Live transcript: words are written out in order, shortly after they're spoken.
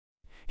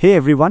Hey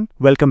everyone,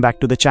 welcome back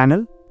to the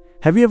channel.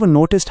 Have you ever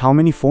noticed how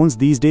many phones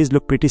these days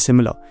look pretty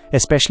similar,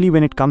 especially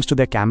when it comes to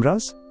their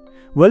cameras?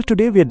 Well,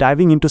 today we are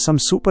diving into some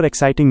super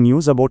exciting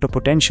news about a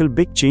potential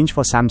big change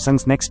for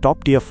Samsung's next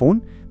top-tier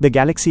phone, the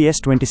Galaxy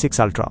S26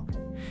 Ultra.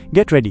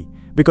 Get ready,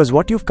 because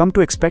what you've come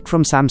to expect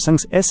from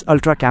Samsung's S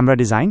Ultra camera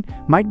design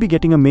might be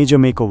getting a major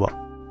makeover.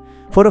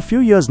 For a few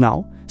years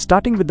now,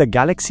 starting with the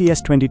Galaxy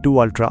S22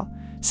 Ultra,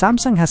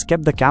 Samsung has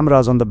kept the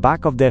cameras on the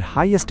back of their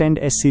highest-end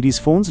S-series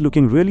phones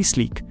looking really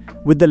sleek,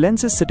 with the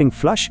lenses sitting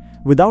flush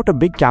without a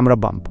big camera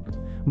bump.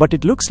 But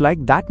it looks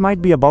like that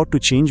might be about to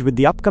change with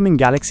the upcoming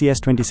Galaxy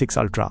S26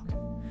 Ultra.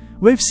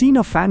 We've seen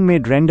a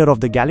fan-made render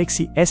of the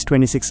Galaxy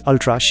S26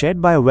 Ultra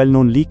shared by a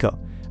well-known leaker,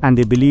 and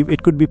they believe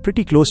it could be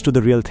pretty close to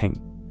the real thing.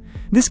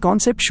 This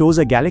concept shows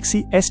a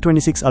Galaxy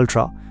S26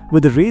 Ultra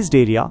with a raised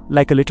area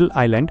like a little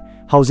island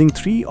housing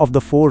 3 of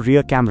the 4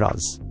 rear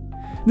cameras.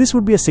 This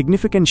would be a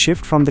significant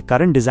shift from the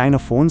current design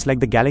of phones like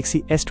the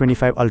Galaxy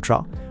S25 Ultra,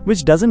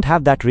 which doesn't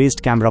have that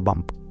raised camera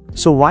bump.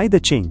 So why the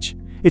change?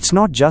 It's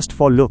not just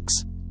for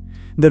looks.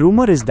 The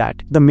rumor is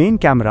that the main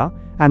camera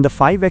and the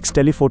 5x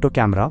telephoto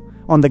camera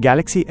on the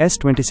Galaxy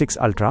S26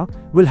 Ultra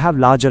will have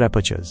larger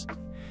apertures.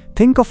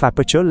 Think of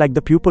aperture like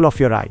the pupil of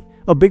your eye.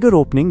 A bigger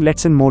opening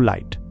lets in more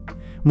light.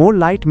 More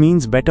light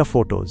means better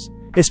photos,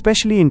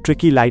 especially in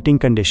tricky lighting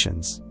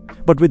conditions.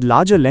 But with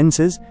larger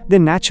lenses, they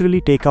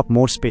naturally take up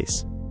more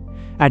space.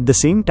 At the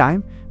same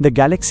time, the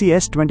Galaxy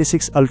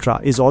S26 Ultra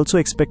is also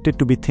expected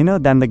to be thinner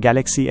than the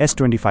Galaxy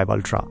S25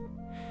 Ultra.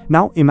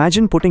 Now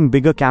imagine putting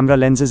bigger camera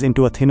lenses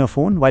into a thinner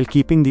phone while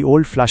keeping the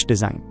old flush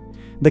design.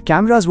 The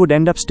cameras would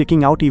end up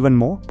sticking out even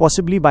more,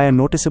 possibly by a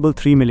noticeable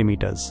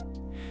 3mm.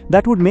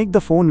 That would make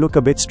the phone look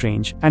a bit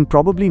strange and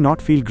probably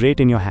not feel great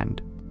in your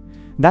hand.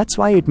 That's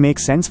why it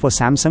makes sense for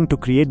Samsung to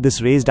create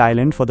this raised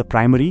island for the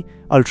primary,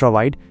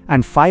 ultra-wide,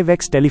 and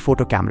 5x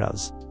telephoto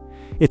cameras.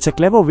 It's a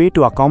clever way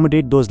to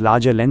accommodate those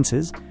larger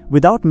lenses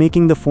without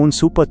making the phone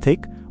super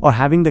thick or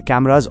having the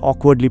cameras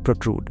awkwardly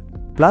protrude.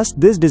 Plus,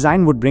 this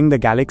design would bring the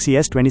Galaxy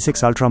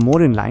S26 Ultra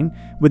more in line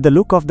with the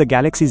look of the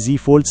Galaxy Z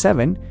Fold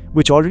 7,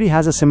 which already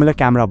has a similar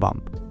camera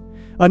bump.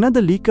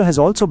 Another leaker has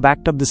also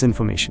backed up this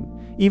information,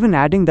 even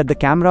adding that the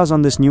cameras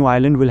on this new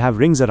island will have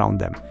rings around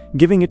them,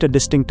 giving it a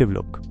distinctive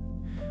look.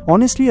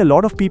 Honestly, a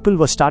lot of people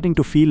were starting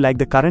to feel like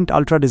the current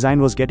Ultra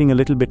design was getting a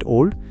little bit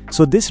old,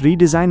 so this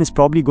redesign is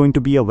probably going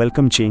to be a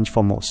welcome change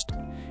for most.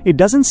 It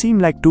doesn't seem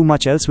like too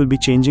much else will be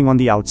changing on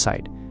the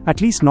outside,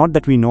 at least not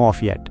that we know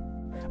of yet.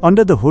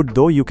 Under the hood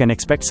though, you can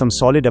expect some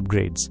solid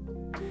upgrades.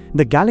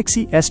 The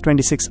Galaxy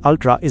S26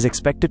 Ultra is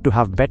expected to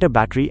have better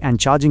battery and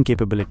charging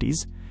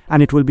capabilities,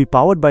 and it will be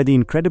powered by the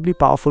incredibly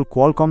powerful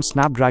Qualcomm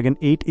Snapdragon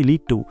 8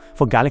 Elite 2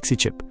 for Galaxy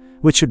chip,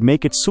 which should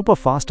make it super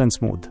fast and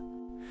smooth.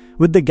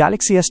 With the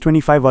Galaxy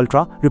S25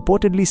 Ultra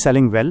reportedly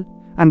selling well,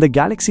 and the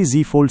Galaxy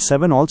Z Fold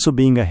 7 also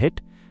being a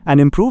hit, an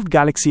improved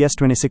Galaxy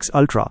S26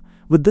 Ultra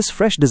with this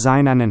fresh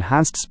design and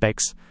enhanced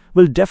specs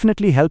will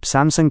definitely help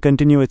Samsung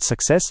continue its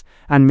success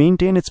and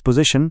maintain its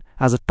position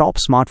as a top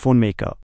smartphone maker.